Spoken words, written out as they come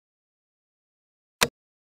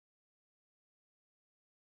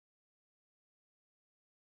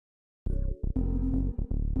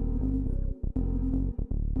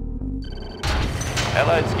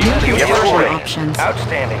New construction options.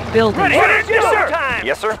 Outstanding. Building. Ready? Yes, sir. Time.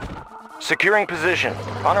 Yes, sir. Securing position.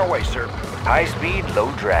 On our way, sir. High speed,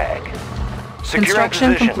 low drag. Securing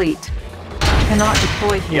Construction position. complete. Cannot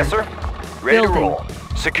deploy here. Yes, sir. Ready Building. to roll.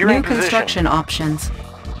 Securing New position. construction options.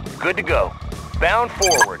 Good to go. Bound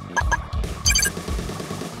forward.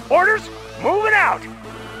 Orders, moving out.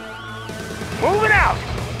 Moving out.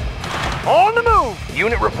 On the move.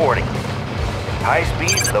 Unit reporting. High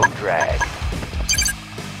speed, low drag.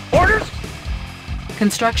 Orders,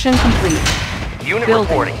 Construction complete. Unit Building.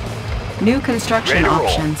 reporting. New construction Ready to roll.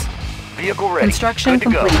 options. Vehicle ready. Construction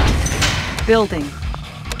Good to complete. go. Building.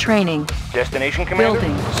 Training. Destination commander.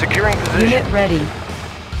 Building. Securing position. Unit ready. New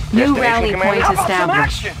Destination rally commander. point how about some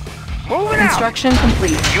established. action? Moving out. Construction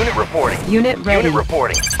complete. Unit reporting. Unit ready. Unit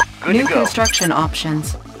reporting. Good New to go. construction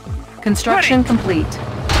options. Construction complete.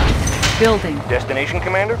 Building. Destination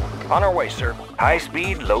commander. On our way, sir. High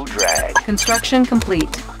speed, low drag. Construction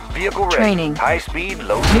complete. Vehicle ready. Training. High speed,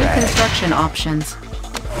 low New drag. construction options.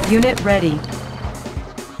 Unit ready.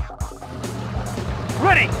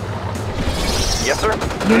 Ready. Yes, sir.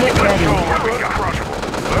 Unit ready.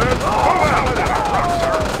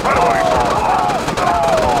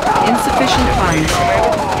 Insufficient funds.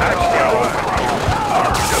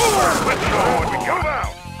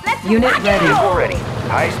 Unit ready. Vehicle ready.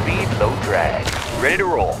 High speed, low drag. Ready to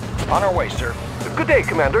roll. On our way, sir. Good day,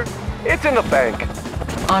 Commander. It's in the bank.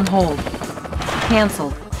 On hold.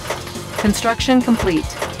 Cancelled. Construction complete.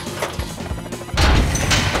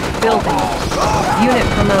 Building. Unit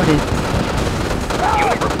promoted.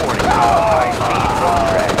 Unit reporting. High speed, low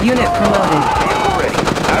drag. Unit promoted. Vehicle ready.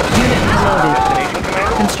 Unit promoted. Destination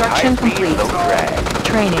commander. Construction High speed, complete. low drag.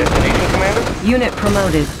 Training. Destination commander. Unit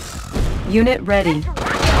promoted. Unit ready.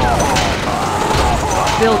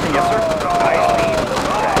 Building. Yes, sir. High speed, low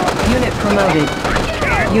drag. Unit promoted.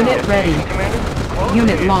 Unit ready. Commander.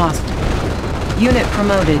 Unit lost. Unit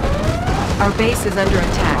promoted. Our base is under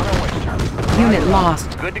attack. Unit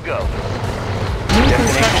lost. Good to go. New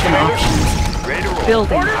construction options. Ready to roll.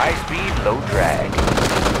 Building. High speed, low drag.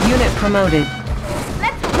 Unit promoted.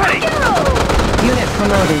 Ready. Unit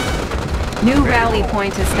promoted. New rally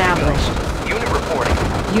point established. Unit reporting.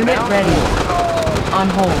 Unit Bound ready. forward. On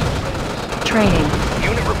hold. Training.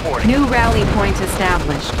 Unit reporting. New rally point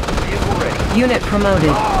established. Vehicle ready. Unit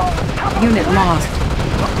promoted. Unit lost.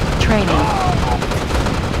 Training.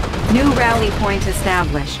 New rally point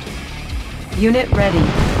established. Unit ready.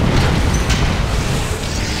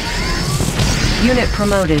 Unit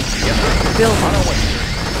promoted. Building.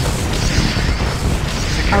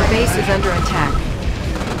 Our base is under attack.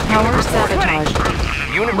 Power sabotage.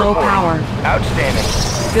 Unit Low reporting. power. Outstanding.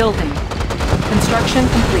 Building. Construction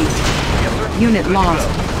complete. Yes, sir. Unit Good to lost.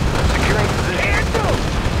 go. Securing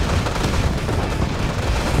position.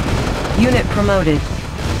 Unit promoted.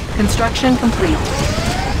 Construction complete.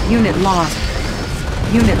 Unit lost.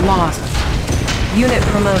 Unit lost. Unit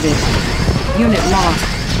promoted. Unit lost.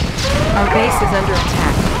 Our base is under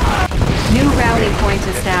attack. New rally point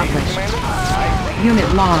established. Unit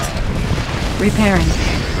lost. Repairing.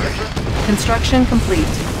 Construction complete.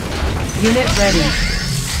 Unit ready.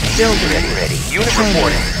 Building. Ready. Unit Training.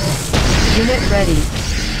 reporting. Unit ready.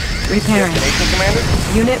 Repairing. Destination commander.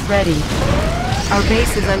 Unit ready. Our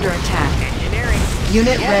base is under attack. Engineering.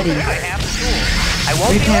 Unit ready. I have the tools. I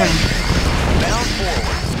won't Repairing. Bound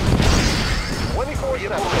forward.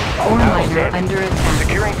 24/7. Ore miner Outstanding. under attack.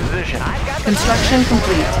 Securing position. Construction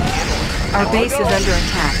complete. Our base is under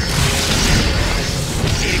attack.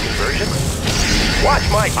 Need a conversion? Watch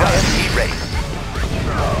my ISP ready.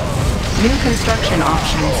 New construction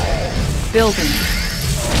options. Building.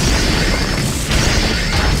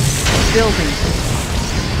 Building.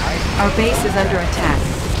 Our base is under attack.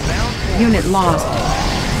 Unit lost.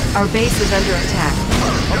 Our base is under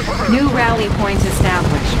attack. New rally point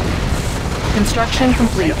established. Construction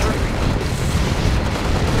complete.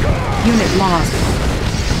 Unit lost.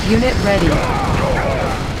 Unit ready.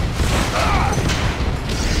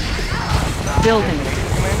 Building.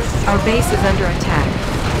 Our base is under attack.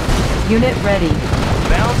 Unit ready.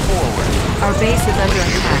 Bound forward. Our base is under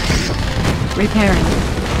attack. Repairing.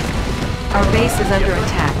 Our base is under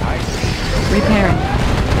attack. Repairing.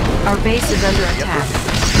 Our base is under attack.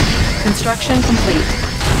 Construction complete.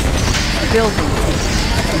 Building.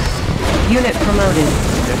 Unit promoted.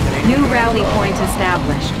 New rally point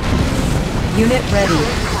established. Unit ready.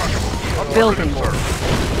 Building.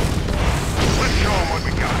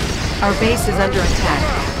 Our base is under attack.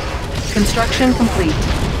 Construction complete.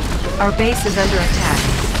 Our base is under attack.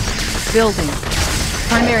 Building.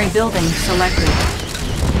 Primary building selected.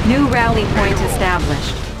 New rally point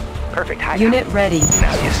established. Perfect high. Unit ready.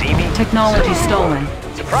 Now you see me? Technology stolen.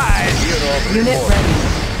 Surprise! Unit ready.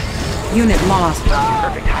 Unit lost.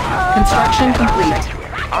 Perfect high. Construction complete.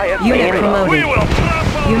 I am Unit failing. promoted. We will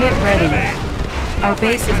trample Unit our ready. enemies. Our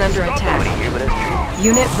base is under attack. Nobody here but us two.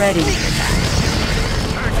 Unit ready.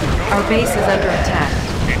 Our base is under attack.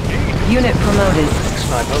 Unit promoted.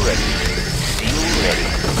 Sniper ready. Seal ready.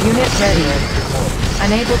 Unit ready.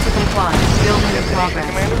 Unable to comply. Building in progress.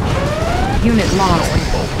 Unit lost.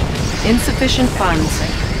 Insufficient funds.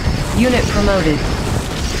 Unit promoted.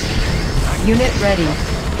 Unit ready.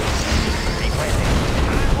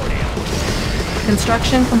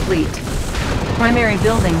 Construction complete. Primary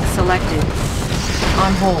building selected.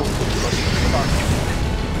 On hold.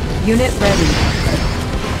 Unit ready.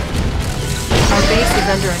 Our base is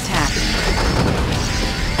under attack.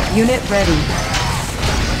 Unit ready.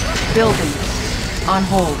 Building. On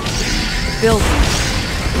hold. Building.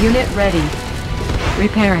 Unit ready.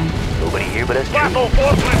 Repairing. Nobody here but us two. Battle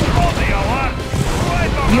fortress on the alert. Right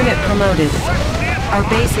on Unit it. promoted. Let's see it. Our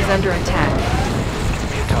base is under attack.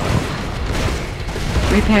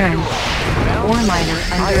 Repairing. Ore miner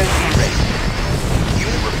under attack.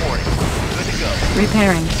 Unit reporting. Good to go.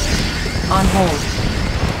 Repairing. On hold.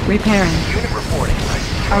 Repairing. Unit reporting.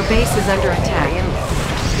 Our base is under attack.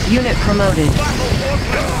 Unit promoted. Battle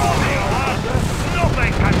fortress on the alert.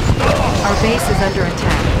 Nothing can stop us. Our base is under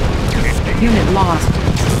attack. Unit lost.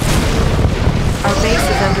 Our base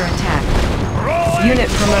is under attack. Rolling Unit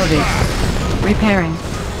promoted. Repairing.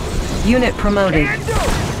 Unit promoted.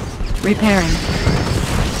 Repairing.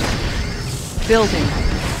 Building.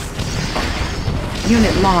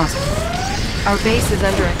 Unit lost. Our base is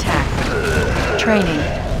under attack. Training.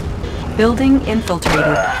 Building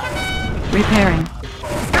infiltrated. Repairing.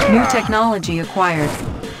 New technology acquired.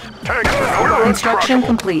 Tanks are Construction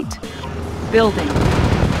complete. Building.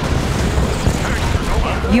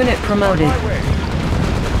 Unit promoted.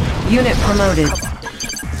 Unit promoted.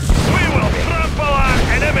 We will trample our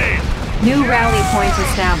enemies. New rally point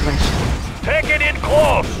established. Take it in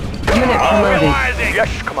close. Unit promoted. Mobilizing.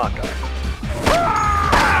 Yes, Commander.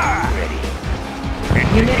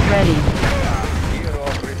 Unit ready. Hero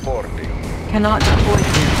reporting. Cannot deploy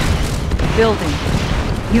here. Building.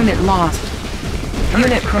 Unit lost.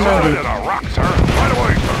 Unit promoted. Right in a rock, sir. Right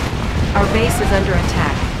away, sir. Our base is under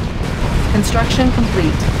attack. Construction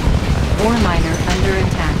complete. Ore miner under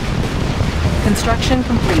attack. Construction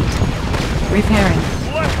complete. Repairing.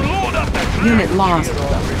 Let's load up the train. Unit lost.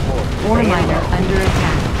 Ore miner under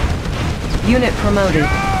attack. Unit promoted.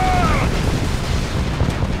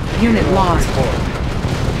 Unit lost.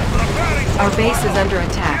 Our base is under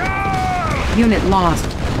attack. Unit lost.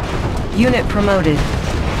 Unit promoted.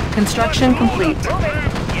 Construction complete.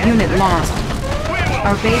 Unit lost.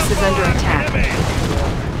 Our base is under attack.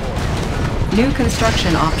 New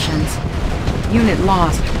construction options. Unit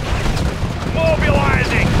lost.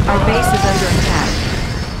 Mobilizing. Our base is under attack.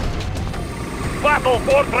 Battle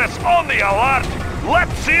fortress on the alert.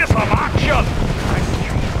 Let's see some action.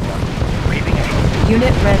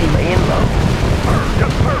 Unit ready. Laying low.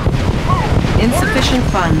 Yes, sir. Move. Insufficient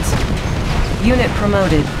funds. Unit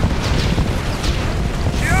promoted. Let's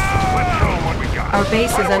show 'em what we got. Our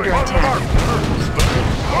base is under attack.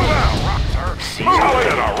 Move out, rock, sir. Move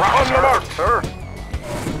in a rock, on the mark, sir.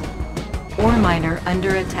 Ore miner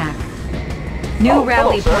under attack. New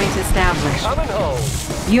rally point established. Coming home.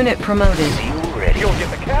 Unit promoted. Seal ready. You'll get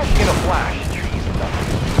the cash in a flash.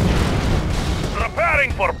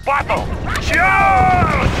 Preparing for battle.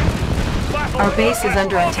 Charge! Battle Our base is fortress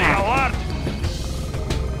under on the attack. alert.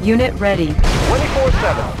 Unit ready.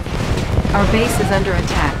 24/7. Our base is under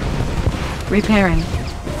attack. Repairing.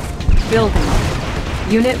 Building.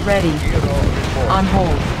 Unit ready. On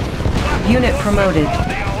hold. Unit promoted. On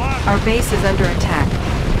the alert. Our base is under attack.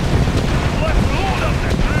 Let's load up the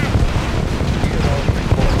troops.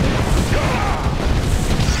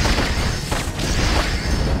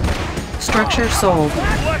 Structure sold.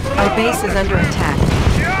 Our base is under attack.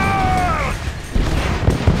 Charge!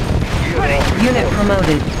 Unit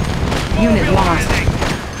promoted. Unit lost.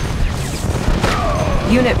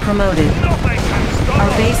 Unit promoted. Nothing can stop Our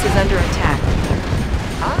us. base is under attack.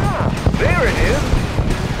 Ah, there it is.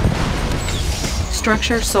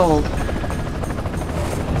 Structure sold.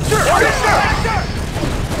 Sir, yes, sir.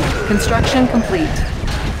 Construction complete.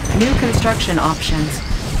 New construction options.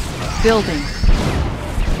 Building.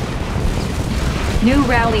 New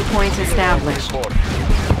rally point established.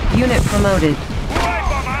 Unit promoted.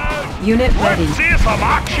 Wipe 'em out. Unit ready. Let's see some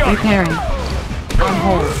action. Repairing. On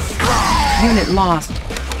hold. Unit lost.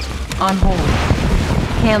 On hold.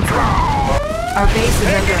 Cancel. Our base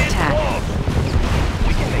is under attack.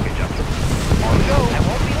 We can make adjustments. On the go. I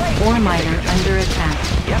won't be late. Ore miner under attack.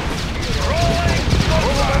 Yep.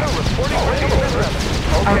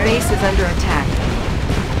 Our base is under attack.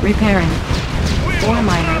 Repairing. Ore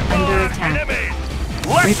miner under attack.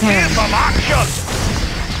 Let's see Repairing. some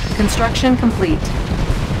action. Construction complete.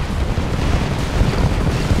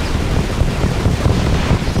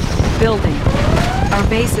 Building. Our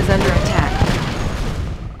base is under attack.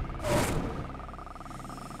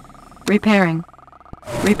 Repairing.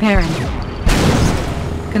 Repairing.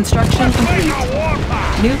 Construction complete.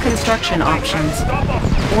 New construction options.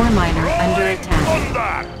 Ore miner under attack.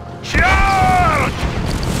 Thunder! Charge!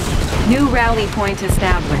 New rally point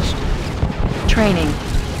established. Training.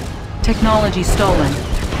 Technology stolen.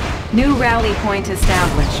 New rally point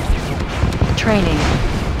established. Training.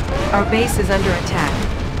 Our base is under attack.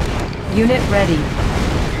 Unit ready.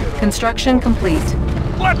 Construction complete.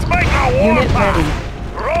 Let's make a war Unit ready.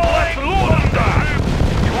 Rolling thunder!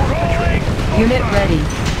 Rolling Unit ready.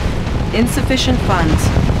 Insufficient funds.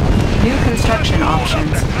 New construction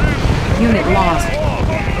options. Unit lost.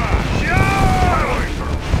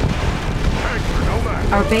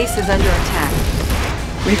 Our base is under attack.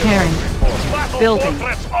 Repairing. Building.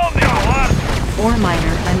 On the alert! Ore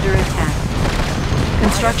miner under attack.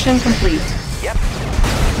 Construction complete. Yep.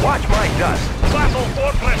 Watch my dust. Battle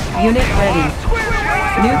fortress on Unit the ready.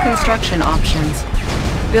 alert! New construction options.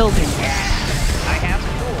 Building. I have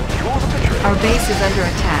the tools. Tools of the trade. Our base is under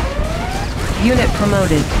attack. Unit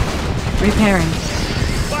promoted. Repairing.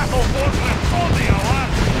 Battle fortress on the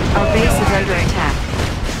alert! Our base is under attack.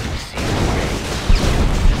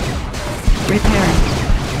 Repairing.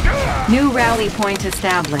 New rally point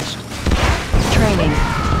established. Training.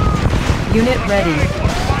 Unit ready.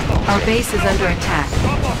 Our base is under attack.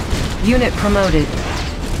 Unit promoted.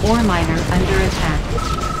 Ore miner under attack.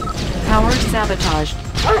 Power sabotaged.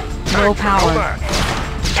 Low power.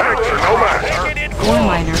 Tanks are no match! Ore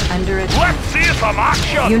miner under attack. Let's see some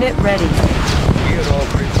action! Unit ready.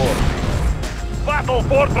 Battle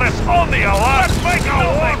fortress on the alert! Let's make a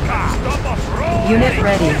war! Unit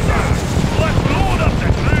ready. Let's load up the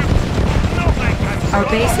troops! Nothing can Our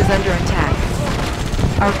base is under attack.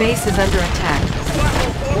 Our base is under attack.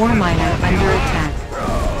 Ore miner under attack.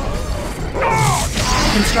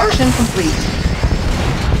 Construction complete.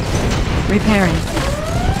 Repairing.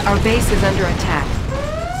 Our base is under attack.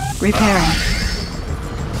 Repairing.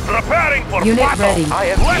 Preparing for Unit battle! ready.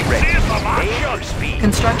 IFT Let's ready. see some Aim action! for speed.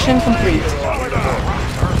 Construction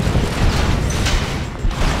complete.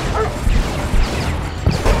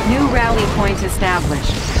 New rally point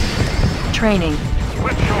established. Training.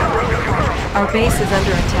 Our base is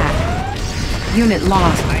under attack. Unit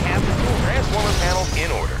lost. I have the tools. Transformer panels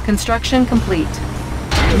in order. Construction complete.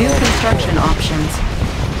 New construction options.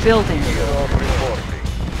 Building.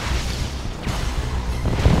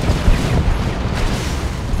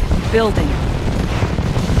 Building.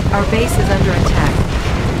 Our base is under attack.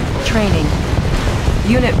 Training.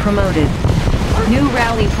 Unit promoted. New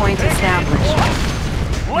rally point established.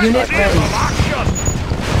 Unit See ready. some action!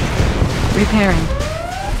 Repairing.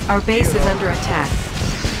 Our base is under attack.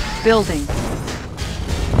 Building.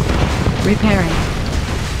 Repairing.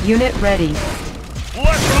 Unit ready.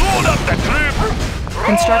 Let's load up the troops!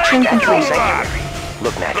 Construction complete. Secondary.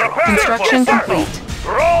 Look natural. Prepare Construction for battle. complete.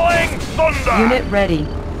 Rolling thunder! Unit ready.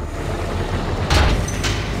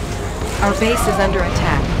 Our base is under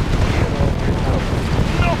attack.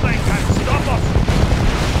 Nothing can stop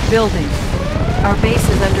us! Building. Our base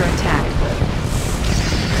is under attack.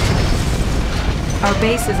 Our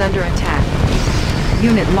base is under attack.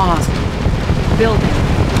 Unit lost. Building.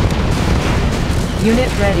 Unit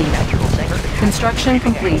ready. Natural secondary. Construction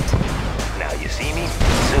complete. Now you see me,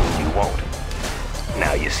 soon you won't.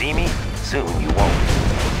 Now you see me, soon you won't.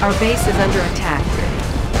 Our base is under attack.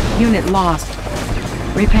 Unit lost.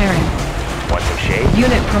 Repairing. Want some shade?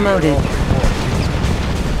 Unit promoted.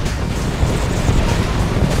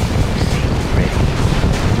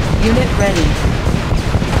 Unit ready.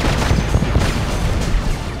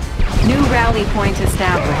 New rally point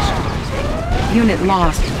established. Unit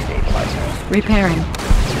lost. Repairing.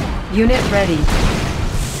 Unit ready.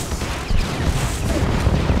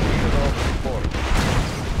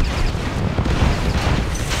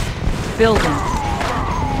 Building.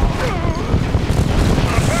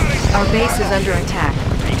 Our base is under attack.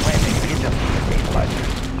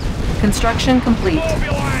 Construction complete.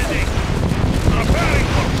 Mobilizing! Preparing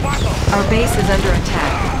for battle! Our base is under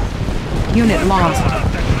attack. Unit lost.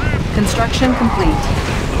 Construction complete.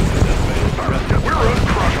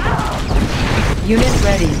 Unit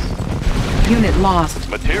ready. Unit lost.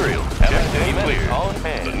 Material. Everything clear.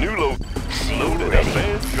 The new load. Loaded ready.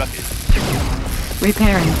 advanced structure.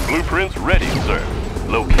 Repairing. Blueprints ready, sir.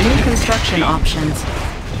 Located. New construction options.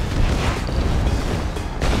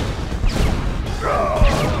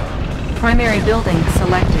 Primary building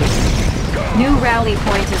selected. New rally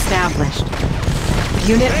point established.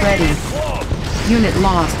 Unit ready. Unit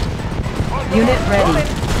lost. Unit ready.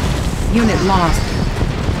 Unit lost.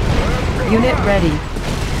 Unit ready.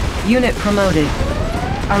 Unit promoted.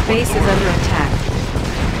 Our base is under attack.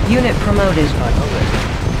 Unit promoted.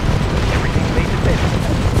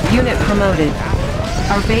 Unit promoted.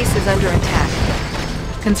 Our base is under attack.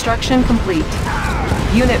 Construction complete.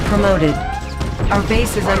 Unit promoted. Our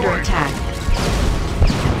base is under attack.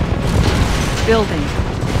 Building.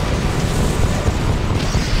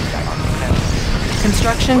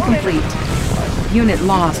 Construction complete. Unit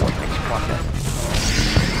lost.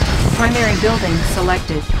 Primary building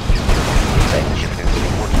selected.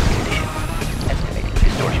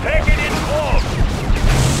 Take it in close.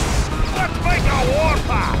 Let's make a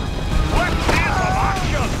warpath. Let's see some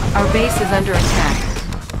action. Our base is under attack.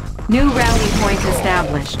 New rally point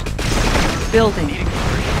established. Building.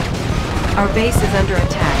 Our base is under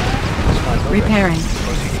attack. Repairing.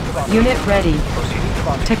 Unit ready.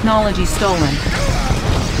 Technology stolen.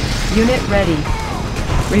 Unit ready.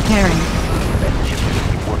 Repairing.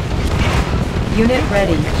 Unit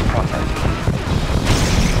ready.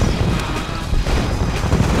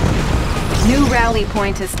 New rally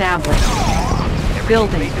point established.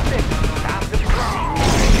 Building.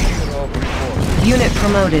 Unit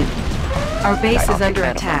promoted. Our base is under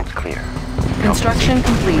attack. Construction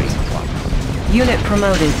complete. Unit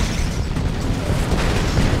promoted.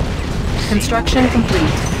 Construction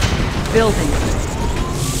complete. Building.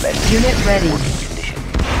 Unit ready.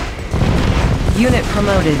 Unit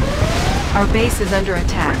promoted. Our base is under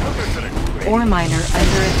attack. Ore miner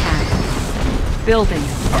under attack. Building.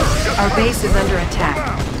 Our base is under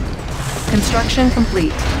attack. Construction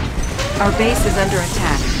complete. Our base is under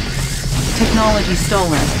attack. Technology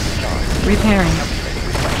stolen. Repairing.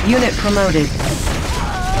 Unit promoted.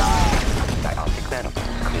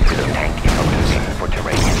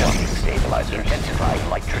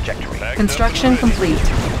 Construction complete.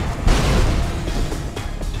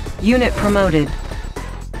 Unit promoted.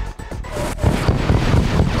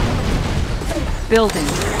 Building.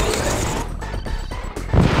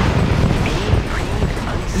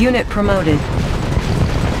 Unit promoted.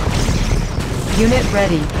 Unit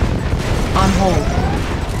ready. On hold.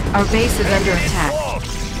 Our base is under attack.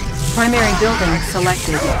 Primary building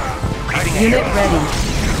selected. Unit ready.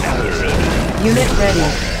 Unit ready.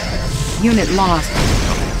 Unit lost.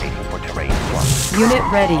 Unit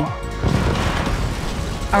ready.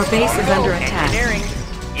 Our base is under attack.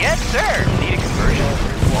 Yes, sir. Need a conversion.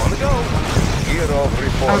 On the go.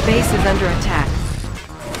 Our base is under attack.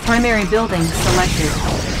 Primary building selected.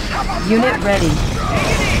 Unit ready.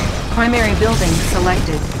 Primary building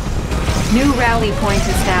selected. New rally point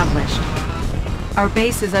established. Our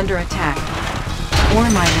base is under attack. Ore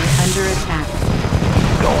miner under attack.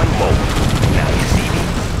 Going mobile. Now you see me.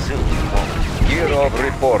 Soon you won't. Gear of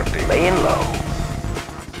reporting. Laying low.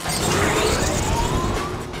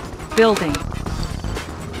 Building.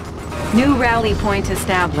 New rally point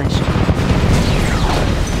established.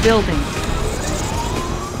 Building.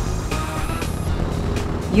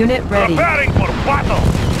 Unit ready. Preparing for battle.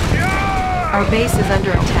 Our base is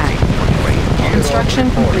under attack. Construction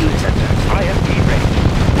complete. IFT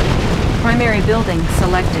ready. Primary building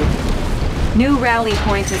selected. New rally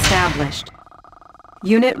point established.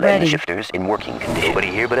 Unit ready. Shifters in working condition. Nobody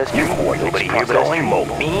here but us. Nobody here but us. Going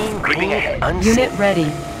mobile. Beam creeping ahead. Unseen. Unit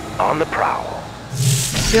ready. On the prowl.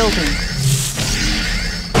 Building.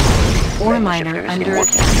 Ore miner Shifters under in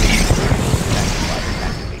working attack. condition.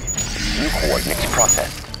 New coordinates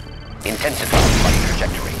processed. Intensified flight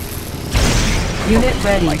trajectory. Unit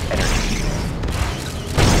ready. Light energy.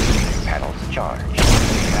 Panels charged.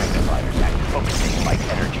 Magnifiers active. Focusing light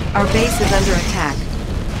energy. Our base is under attack.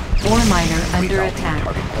 Ore miner under attack.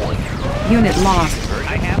 Target coordinates. Unit lost.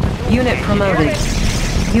 Unit promoted.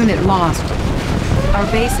 Unit lost. Our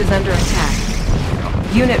base is under attack.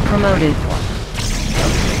 Unit promoted.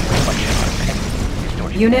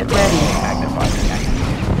 Unit ready. Magnifiers active.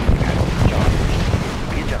 Panels charged.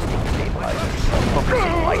 Readjusting stabilizers.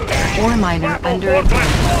 Focusing light energy. Ore miner under attack.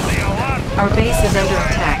 Our base is under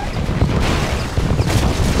attack.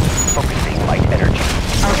 Focusing light energy.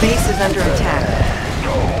 Our base is under attack.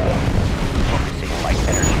 Focusing light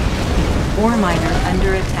energy. Ore miner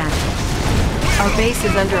under attack. Our base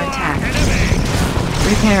is under attack.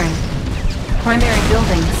 Repairing. Primary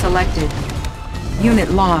building selected. Unit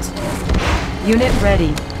lost. Unit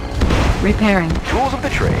ready. Repairing. Tools of the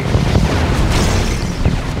trade.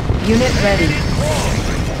 Unit ready.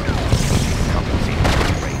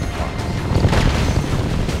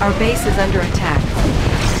 Our base is under attack.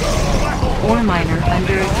 Ore miner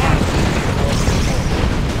under attack.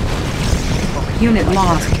 Unit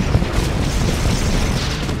lost.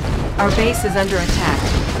 Our base is under attack.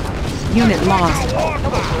 Unit lost.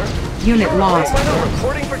 Unit lost.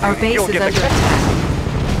 Our base is under attack.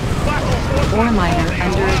 Ore miner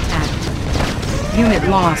under attack. Unit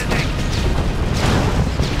lost.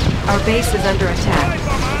 Our base is under attack.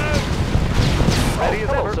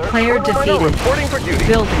 Player defeated. Reporting for duty.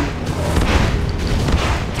 Building.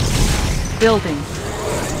 Building.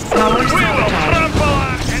 Power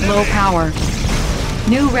sabotage. Low power.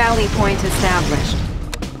 New rally point established.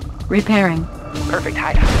 Repairing. Perfect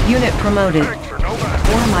hideout. Unit promoted.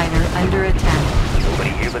 Ore miner under attack. Nobody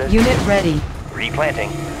here but us. Unit ready.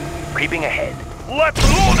 Replanting. Creeping ahead. Let's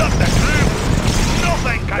load up the troops!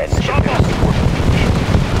 Nothing can Let's stop ship us!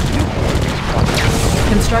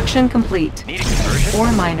 Construction complete. Need a conversion?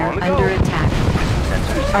 Ore miner On the under go. attack.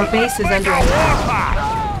 Sensors. Our base is under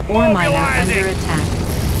attack. Ore miner under attack.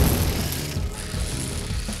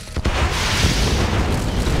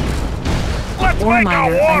 Let's Ore make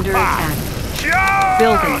miner a war under path. attack. Charge!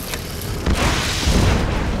 Building.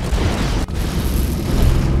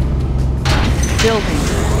 Building.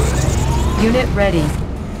 Unit ready.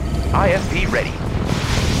 IFV ready.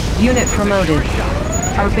 Unit promoted.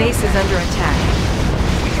 Our base is under attack.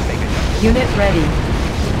 We can make it. Unit ready.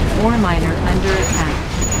 Ore miner under attack.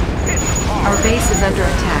 Our base is under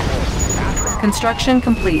attack. Construction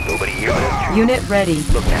complete. Nobody here but us. Unit ready.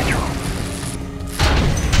 Look natural.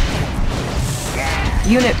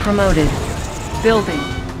 Unit promoted. Building.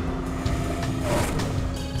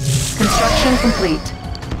 Construction complete.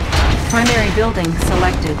 Primary building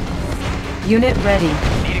selected. Unit ready.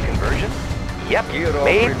 Need a conversion? Yep.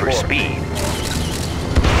 Made for speed.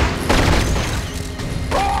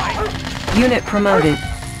 Unit promoted.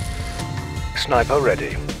 Sniper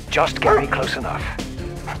ready. Just get me close enough.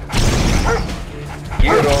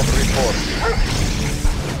 Gear off report.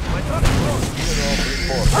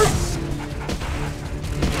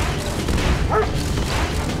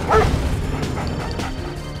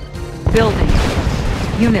 Building.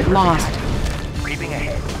 Unit lost. Creeping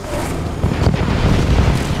ahead.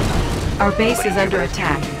 Our base is under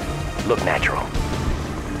attack. Look natural.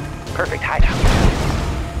 Perfect hideout.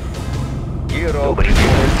 Gear off Nobody here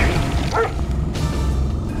but us.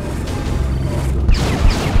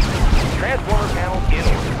 Transformer panel in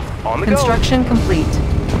order. On the Construction complete.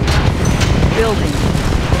 Building.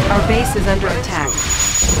 Our base is under attack. go.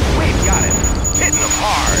 We've got it. Hitting them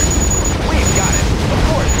hard. We've got it. Of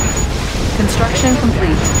course. Construction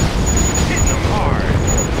complete. Hitting them hard.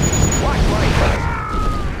 Watch money.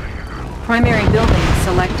 Primary building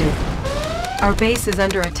selected. Our base is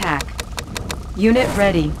under attack. Unit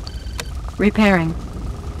ready. Repairing.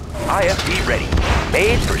 IFV ready.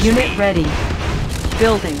 Made for Unit speed. ready.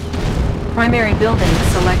 Building. Primary building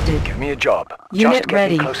selected. Give me a job. Unit Just get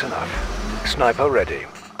ready. me close enough. Sniper ready.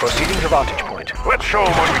 Proceeding to vantage point. Let's show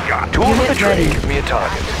them what we got. Tools of Unit the trade. ready. Give me a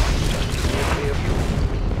target.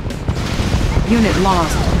 Unit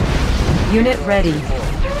lost. Unit ready.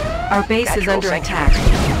 Our base is Natural under sanctuary.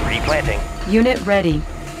 attack. Replanting. Unit ready.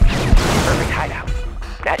 Perfect hideout.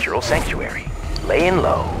 Natural sanctuary. Laying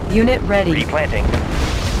low. Unit ready. Replanting.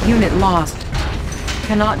 Unit lost.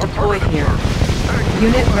 Cannot deploy here.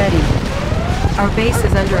 Unit ready. Our base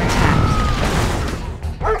is under attack.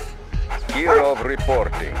 Gear off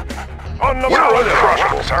reporting. On the We're move,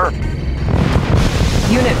 uncrushable, sir.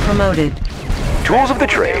 Unit promoted. Tools of the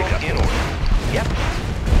trade. In order. Yep.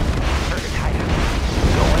 Perfect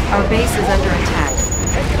hideout. Our base is under attack.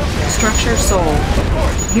 Structure sold.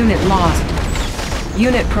 Unit lost.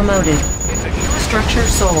 Unit promoted. Structure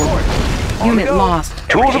sold. Unit lost.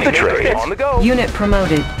 Tools of the trade. On the go. Unit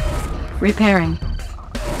promoted. Repairing.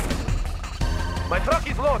 My truck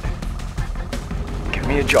is loaded. Give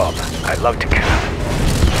me a job. I'd love to cap.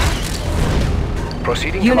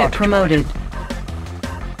 Proceeding to Unit vantage promoted.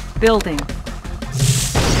 Building.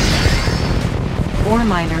 Ore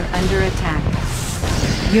miner under attack.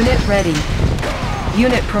 Unit ready.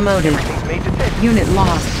 Unit promoted. point. Made to fit. Unit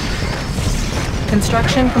lost.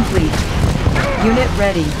 Construction complete. Unit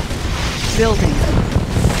ready. Building.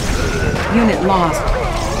 Unit lost.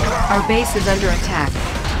 Our base is under attack.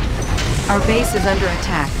 Our base is under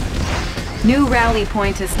attack. New rally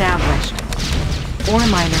point established. Ore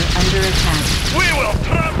miner under attack. We will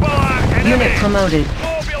trample our enemy. Unit promoted.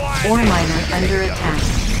 Mobilize Ore it. miner under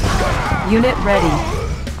attack. Unit ready.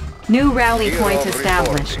 New rally point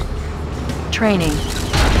established. Training.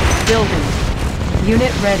 Building.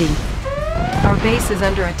 Unit ready. Our base is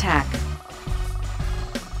under attack.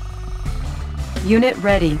 Unit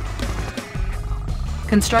ready.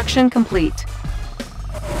 Construction complete.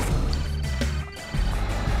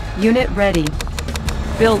 Unit ready.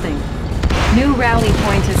 Building. New rally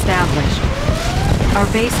point established. Our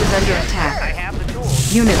base is under attack. have the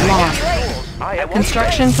tools. Unit lost. I have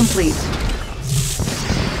Construction complete.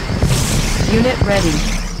 Unit ready.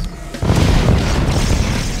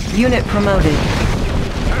 Unit promoted.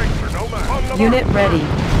 Tanks are no match. Unit ready.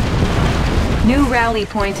 New rally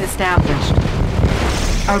point established.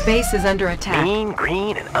 Our base is under attack. Mean,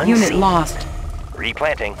 green, and unseen. Unit lost.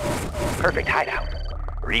 Replanting. Perfect hideout.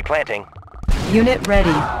 Replanting. Unit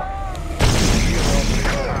ready.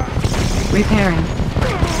 Repairing.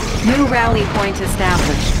 New rally point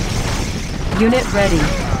established. Unit ready.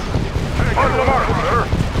 On the mark, sir.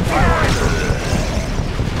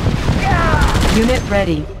 Unit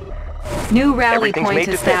ready. New rally Everything's point made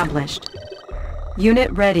to fit. established.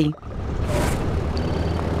 Unit ready.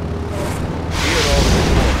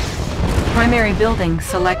 Primary building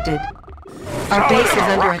selected. Our base is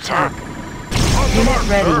under attack. Unit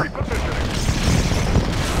ready.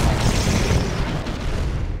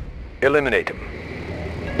 Eliminate him.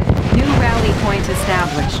 New rally point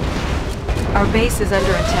established. Our base is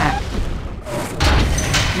under attack.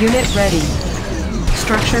 Unit ready.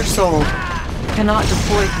 Structure sold. Cannot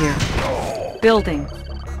deploy here. Building.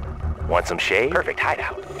 Want some shade? Perfect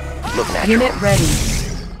hideout. Look natural. Unit ready.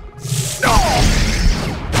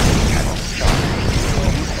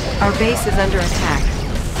 Our base is under attack.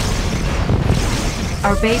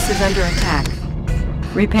 Our base is under attack.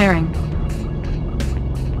 Repairing.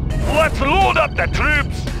 Let's load up the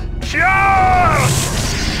troops. Charge!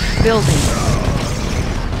 Building.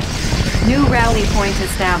 New rally point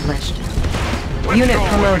established. Unit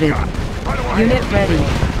promoted. Unit ready.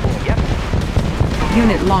 Yep.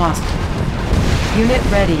 Unit lost. Unit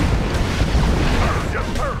ready.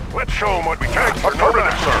 Yes, sir. Let's show them what we can.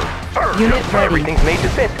 Affirmative, sir. Sir. Unit ready. Everything's made to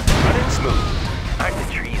fit. Running smooth. Aren't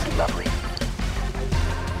the trees lovely?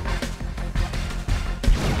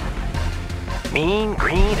 Mean,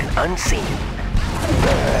 green, and unseen.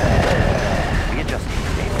 Readjusting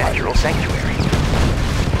to a natural sanctuary.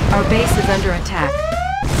 Our base is under attack.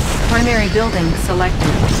 Primary building selected.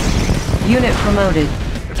 Unit promoted.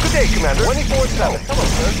 Good day, Commander. 24/7. Hello,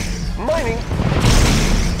 sir. Mining.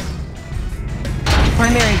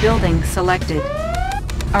 Primary building selected.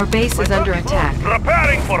 Our base is under attack.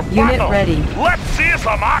 Preparing for Unit battle. ready. Let's see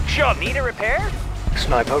some action. Need a repair?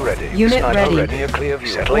 Sniper ready. Unit Sniper ready. ready. A clear view.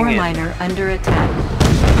 Ore Settling in. miner under attack.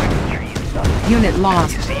 Trees lovely. Unit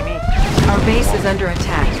lost. You see me? Our base is under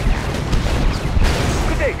attack.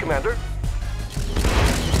 Good day, Commander.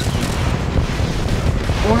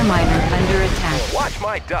 Ore miner under attack. Watch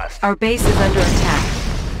my dust. Our base is under attack.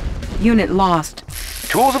 Unit lost.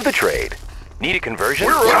 Tools of the trade. Need a conversion?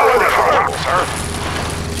 Sir.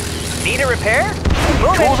 Need a repair?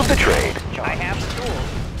 Tools of the trade. I have the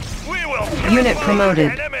tools. We will kill Unit these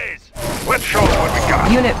promoted. enemies. Let's show them what we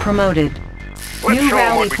got. Unit promoted. Let's New show 'em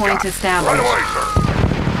rally what we point got. established. Right away, sir.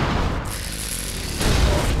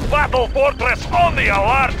 Battle Fortress on the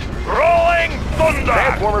alert. Rolling thunder.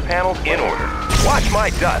 Transformer panels in order. Watch my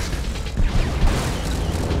dust.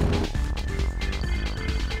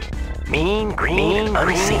 Mean, green,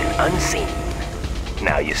 unseen.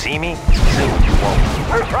 Now you see me? Soon you won't.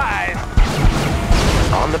 Surprise!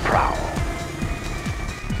 On the prowl.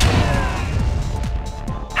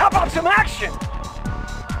 How about some action?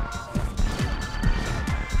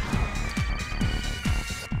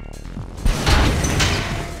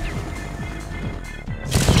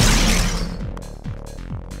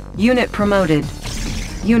 Unit promoted.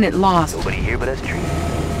 Unit lost. Nobody here but us trees.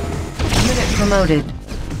 Unit promoted.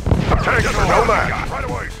 Tanks are no match. Right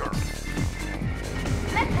away, sir.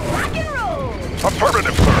 Rock and roll!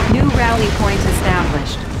 Affirmative, sir. New rally point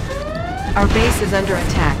established. Our base is under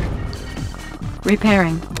attack.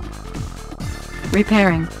 Repairing.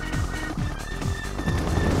 Repairing.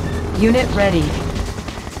 Unit ready.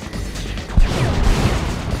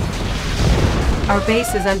 Our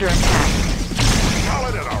base is under attack.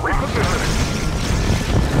 Solid and a repositioning.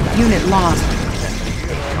 Unit lost.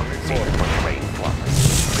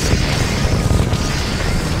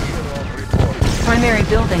 Primary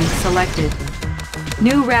building selected.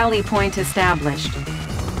 New rally point established.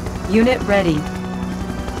 Unit ready.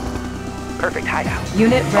 Perfect hideout.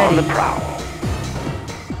 Unit On ready. the prowl.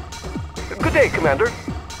 Good day, Commander.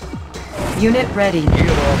 Unit ready.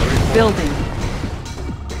 Building.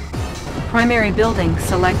 Primary building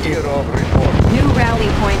selected. New rally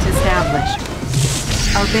point established.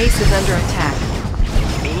 Our base is under attack.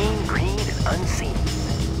 Mean, green, and unseen.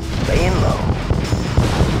 Laying low.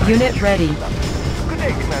 Unit ready. Good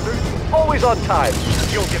day, Commander. Always on time.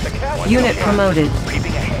 You'll get the cash. Unit promoted.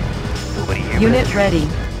 Creeping ahead. Nobody here. Unit ready.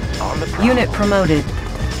 On the prowl. Unit promoted.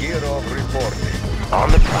 Gear of reporting.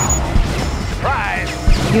 On the prowl. Surprise!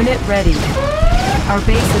 Unit ready. Our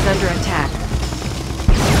base is under attack.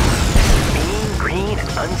 Mean, green, and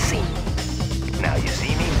unseen. Now you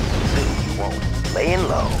see me, soon you won't. Laying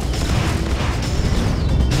low.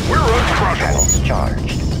 We're uncrushable. Panels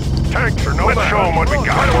charged. Tanks are no match. Let's show them what we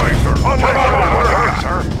got. Right away, sir. On the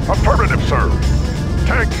sir. Affirmative, sir.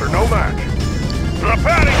 Tanks are no match.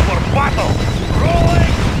 Preparing for battle.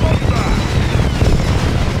 Rolling thunder.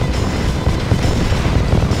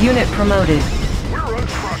 Unit promoted. We're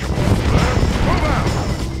uncrushable. Move out.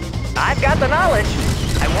 I've got the knowledge.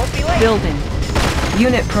 I won't be late. Building.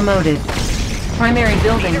 Unit promoted. Primary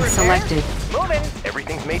building Need a repair? selected. Moving.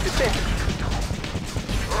 Everything's made to fit.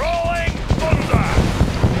 Rolling thunder.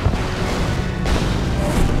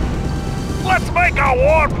 Let's make a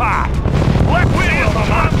warpath. Let's see some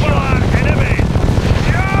trample on enemies.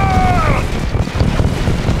 Yeah!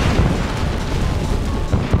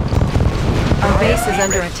 Our base is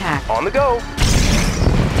under attack. On the go.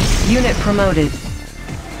 Unit promoted.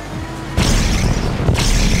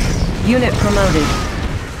 Unit promoted.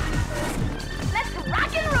 Let's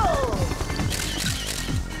rock and roll!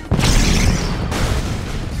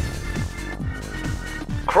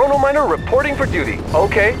 Chrono miner reporting for duty.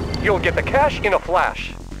 Okay, you'll get the cash in a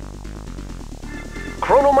flash.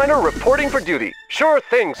 Chrono miner reporting for duty. Sure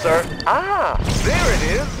thing, sir. Ah, there it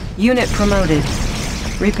is. Unit promoted.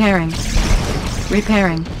 Repairing.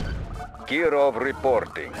 Repairing. Gear of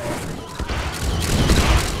reporting.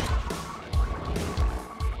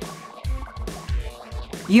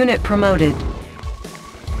 Unit promoted.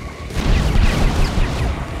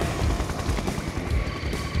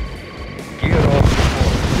 Gear of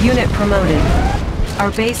reporting. Unit promoted.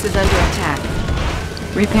 Our base is under attack.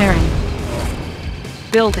 Repairing.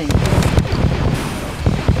 Building.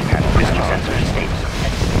 Crystal sensor status.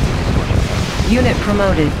 Unit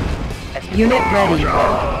promoted. Unit ready.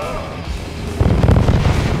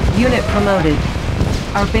 Unit promoted.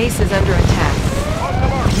 Our base is under attack.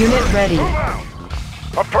 Unit ready. Move out.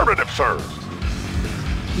 Affirmative, sir.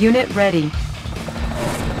 Unit ready.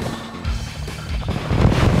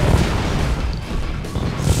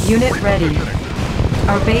 Unit ready.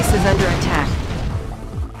 Our base is under attack.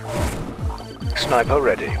 Sniper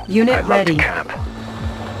ready. Unit I'd love ready. to camp.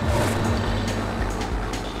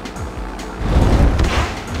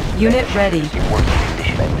 Unit ready.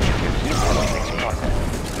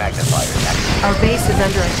 Magnifier. Our base is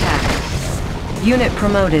under attack. Unit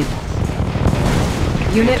promoted.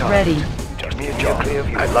 Unit ready. Just me a job.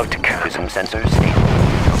 I'd love to camp. Prism sensors stable.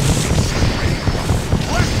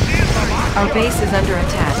 Let's see some action. Our base is under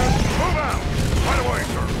attack. Move out. Right away,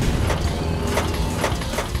 sir.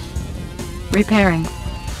 Repairing.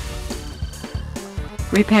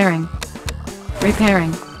 Repairing.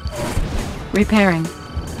 Repairing. Repairing.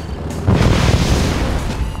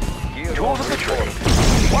 Tools of the trade.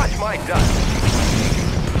 Watch my dust.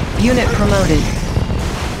 Unit promoted.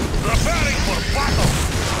 Preparing for battle.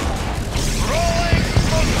 Rolling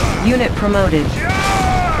thunder. Unit promoted.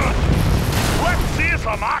 Yeah! Let's see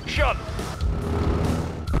some action.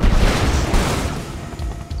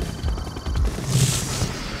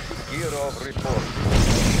 Gear of report.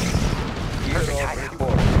 Gear of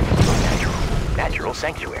report. Natural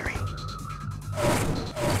sanctuary.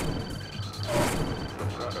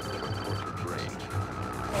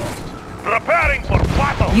 Preparing for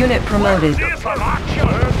battle. Unit promoted. See some action.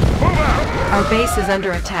 Move out. Our base is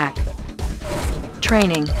under attack.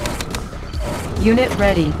 Training. Unit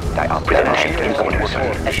ready. Prism shift in order,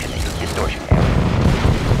 sir. Distortion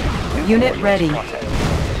error. Unit ready.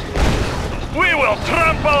 We will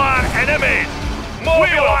trample on enemies. We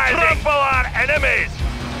will trample on enemies.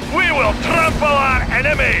 We will trample on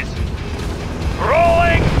enemies.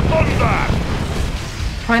 Rolling thunder.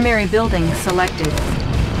 Primary building selected.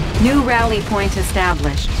 New rally point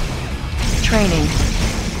established. Training.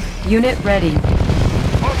 Unit ready. On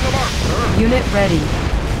the mark, sir. Unit ready.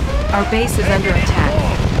 Our base is under attack.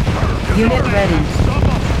 Unit ready.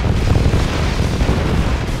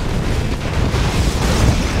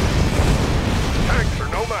 Tanks are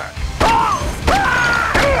no match.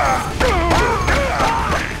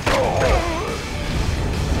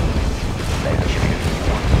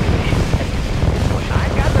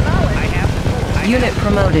 I've got the knowledge. I have. Unit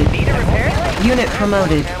promoted. Need a repair? Unit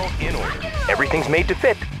promoted. Panels in order. Everything's made to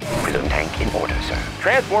fit. Prism tank in order, sir.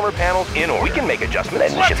 Transformer panels in order. We can make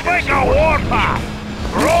adjustments. Let's make a warpath.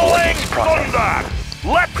 Rolling thunder.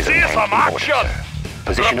 Let's see some action.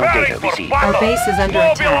 Position of Preparing data for received. battle. Our base is under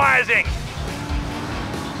attack. Mobilizing.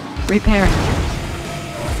 Repairing.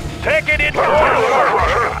 Take it in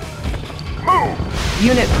close! Move!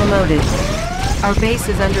 Unit promoted. Our base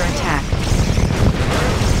is under attack.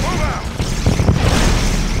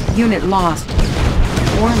 Unit lost.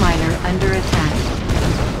 Ore miner under attack.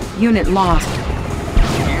 Unit lost.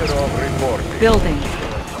 Building.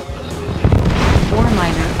 Ore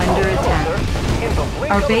miner under attack.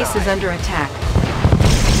 Our base is under attack.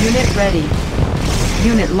 Unit ready.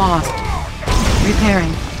 Unit lost.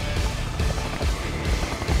 Repairing.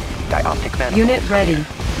 Dioptic manifold. Unit ready.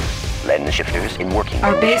 Lens shifters in working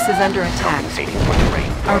Our base condition. is under attack. Compensating for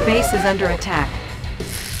terrain. Our base is under attack.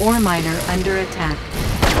 Ore miner under attack.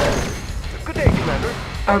 Good day, Commander.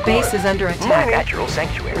 Our base is under attack. Natural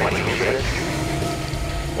sanctuary.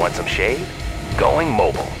 Want some shade? Going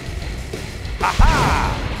mobile.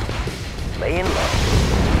 Aha! Laying low.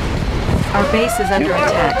 Our base is under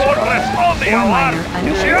attack. Fortress on the Ore alarm! miner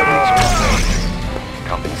under attack.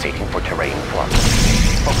 Compensating for terrain flux.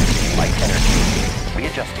 Focusing light energy.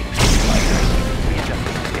 Readjusting stabilizer.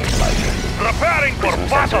 Readjusting stabilizer. Preparing for Prism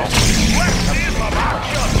battle! sensors. Let's see some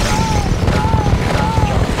action!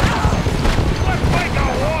 Let's make a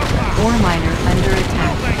war map! Ore miner under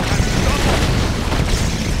attack.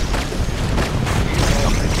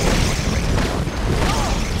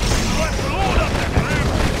 Let's load up the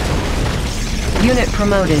troops! Unit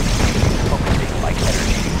promoted. Focusing light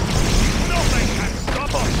energy. Nothing can stop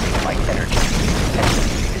us! Light energy.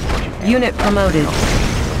 Unit promoted.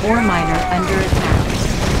 Ore miner under attack.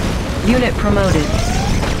 Unit promoted.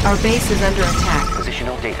 Our base is under attack.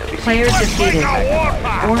 Positional data received. Player Let's make defeated. a war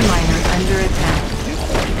map! Ore miner under attack.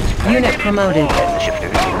 Unit promoted. Lens shifters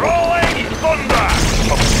in working Rolling condition. thunder!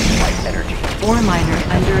 Focusing light energy. Ore miner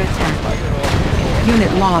under attack.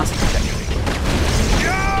 Unit lost.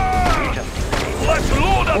 Yeah! Let's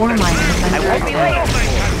load up Ore the miner troops! under attack. Nothing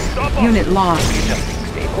can stop us! Unit lost. Readjusting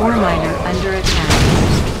stabilizer. Ore miner under attack.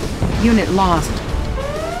 Unit lost.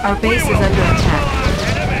 Our base is under attack.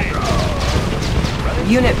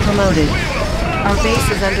 Unit promoted. Our base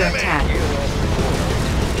is under attack.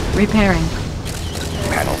 Repairing.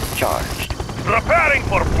 Panel charged. Preparing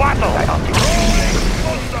for battle! Dioptic. Rolling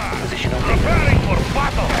thunder! Positional data. Preparing for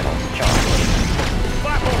battle! Panel charged.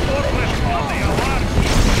 Battle fortress on the alarm!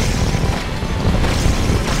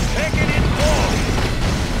 Taking it close!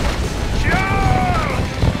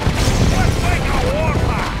 Charge! Let's make a war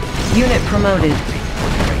map! Unit promoted.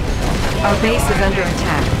 Our base is under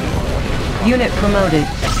attack. Unit promoted.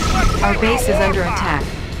 Our base is under attack.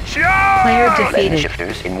 Charge! Player Lens defeated.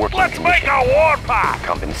 shifters in working Let's make condition. a war path!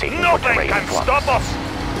 Compensating for Nothing terrain can flux. stop us!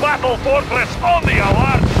 Battle fortress on the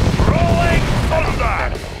alert! Rolling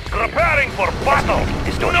thunder! Preparing for battle!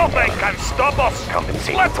 Distortion Nothing error. can stop us!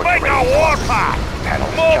 Compensating Let's for make a terrain war flux. path! Panel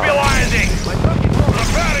Mobilizing!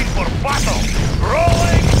 Preparing for battle!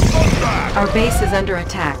 Rolling thunder! Our base is under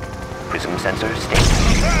attack. Prism sensor stable.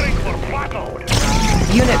 Preparing for battle!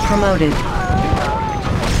 Unit promoted.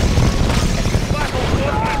 Battle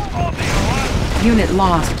fortress on the alert! Unit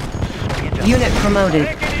lost. Unit promoted.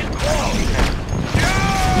 Taking it close!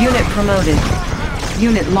 Charge! Unit promoted.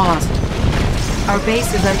 Unit lost. Our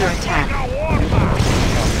base is under attack. A war path!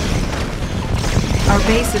 Our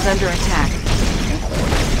base is under attack.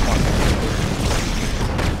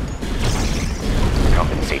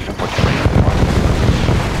 Compensation for terrain flux.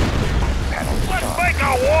 Panel Let's charged. make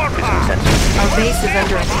a war Prism path! sensor. Our base is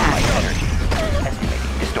under attack. Energy.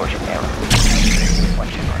 Estimating distortion error.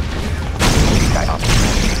 Reflection. Dioptic.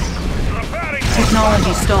 Preparing for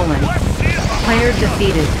Technology stolen. Let's see some Player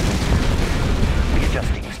defeated.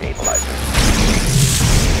 Readjusting stabilizer.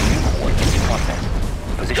 New coordinates processed.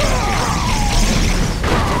 Positional data.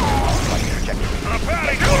 Light trajectory.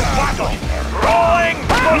 Preparing for battle! Rolling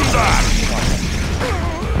thunder!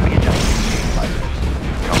 Readjusting stabilizers.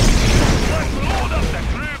 Let's load up the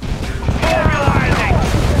troops! Mobilizing!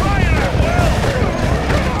 Fire at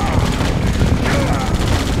will!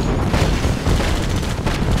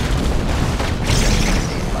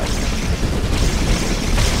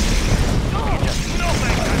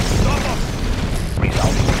 Nothing can stop us!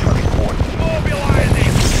 Resolving turret coordinates.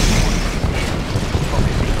 Mobilizing!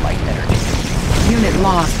 Focusing light energy. Unit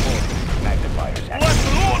lost. Magnifiers active. Let's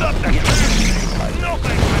load up the troops!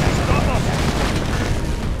 Nothing can stop us!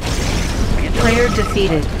 Player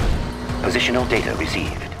defeated. Positional data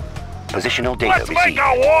received. Positional data Let's make received. a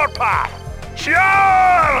war path!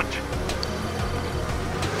 Charge!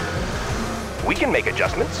 We can make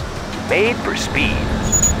adjustments. Made for speed.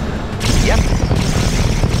 Yep.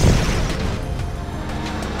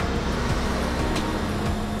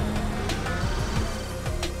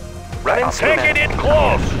 Running Taking it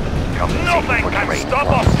close! Compensating Nothing for can terrain stop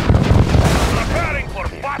flux. us! Preparing for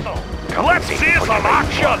battle! Let's see some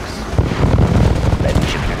actions! Landing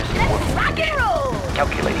shifters in Let's working rock and condition. roll!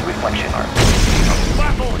 Calculating reflection arc.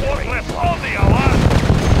 Battle forklift on the alert!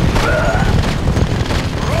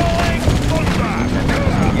 Rolling thunder!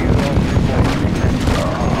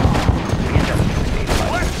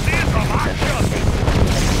 Let's see some action!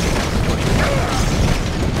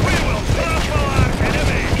 We will trample our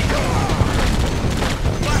enemy!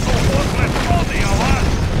 Battle forklift on the alert!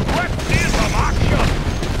 Let's see some action!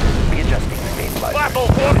 Readjusting stabilizer. Battle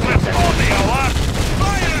forklift on the alert!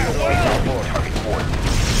 Fire at will! Target forward.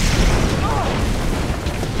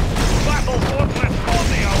 Battle forklift on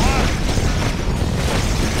the alert!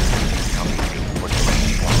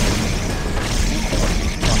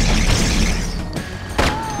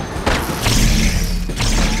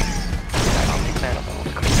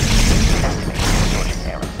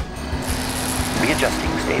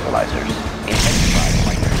 Readjusting stabilizers. Intensifying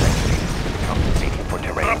minor sensitivity. Compensating for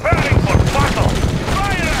terrain. Preparing for battle!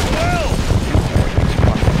 Fire at will!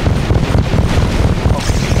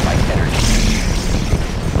 Focusing light energy.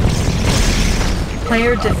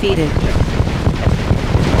 Player defeated.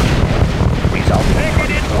 Result. Take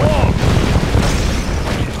it in warm!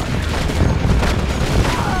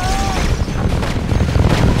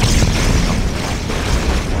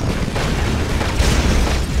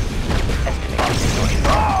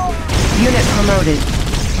 Unit promoted.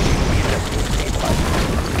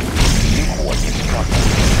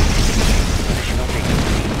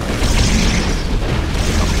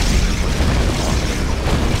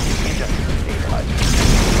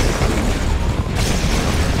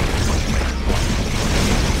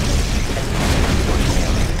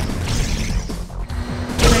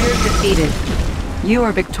 Player defeated. You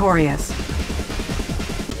are victorious.